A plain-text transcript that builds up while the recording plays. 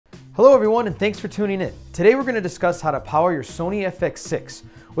Hello everyone and thanks for tuning in. Today we're going to discuss how to power your Sony FX6.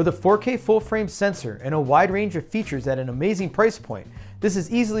 With a 4K full-frame sensor and a wide range of features at an amazing price point, this is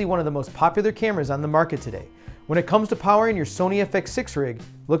easily one of the most popular cameras on the market today. When it comes to powering your Sony FX6 rig,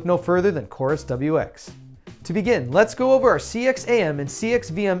 look no further than CORE SWX. To begin, let's go over our CX-AM and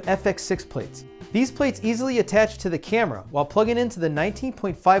CX-VM FX6 plates. These plates easily attach to the camera while plugging into the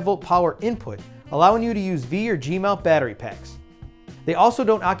 19.5 volt power input, allowing you to use V or G mount battery packs. They also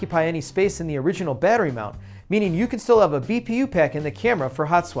don't occupy any space in the original battery mount, meaning you can still have a BPU pack in the camera for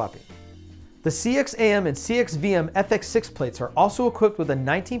hot swapping. The CX-AM and CX-VM FX6 plates are also equipped with a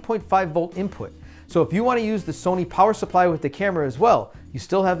 19.5 volt input, so if you want to use the Sony power supply with the camera as well, you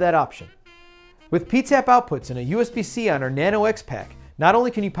still have that option. With P-tap outputs and a USB-C on our Nano-X pack, not only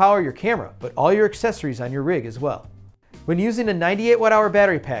can you power your camera, but all your accessories on your rig as well. When using a 98 watt-hour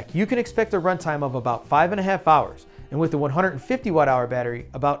battery pack, you can expect a runtime of about 5.5 hours, and with the 150 watt-hour battery,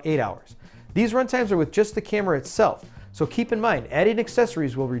 about 8 hours. These runtimes are with just the camera itself, so keep in mind adding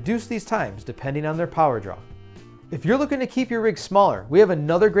accessories will reduce these times depending on their power draw. If you're looking to keep your rig smaller, we have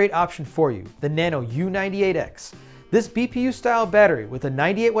another great option for you, the Nano U98X. This BPU style battery with a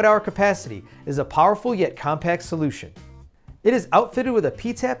 98 watt-hour capacity is a powerful yet compact solution. It is outfitted with a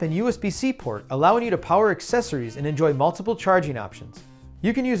P-tap and USB-C port, allowing you to power accessories and enjoy multiple charging options.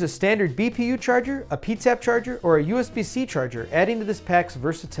 You can use a standard BPU charger, a P-tap charger, or a USB-C charger, adding to this pack's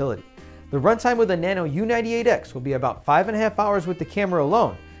versatility. The runtime with the Nano U98X will be about 5.5 hours with the camera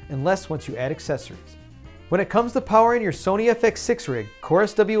alone, and less once you add accessories. When it comes to powering your Sony FX6 rig, CORE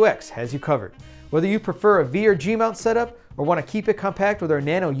SWX has you covered. Whether you prefer a V or G mount setup, or want to keep it compact with our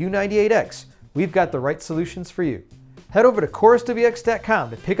Nano U98X, we've got the right solutions for you. Head over to CoreSWX.com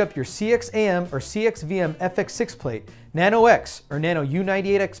to pick up your CX-AM or CX-VM FX6 plate, Nano-X or Nano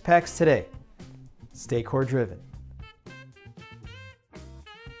U98X packs today. Stay core driven.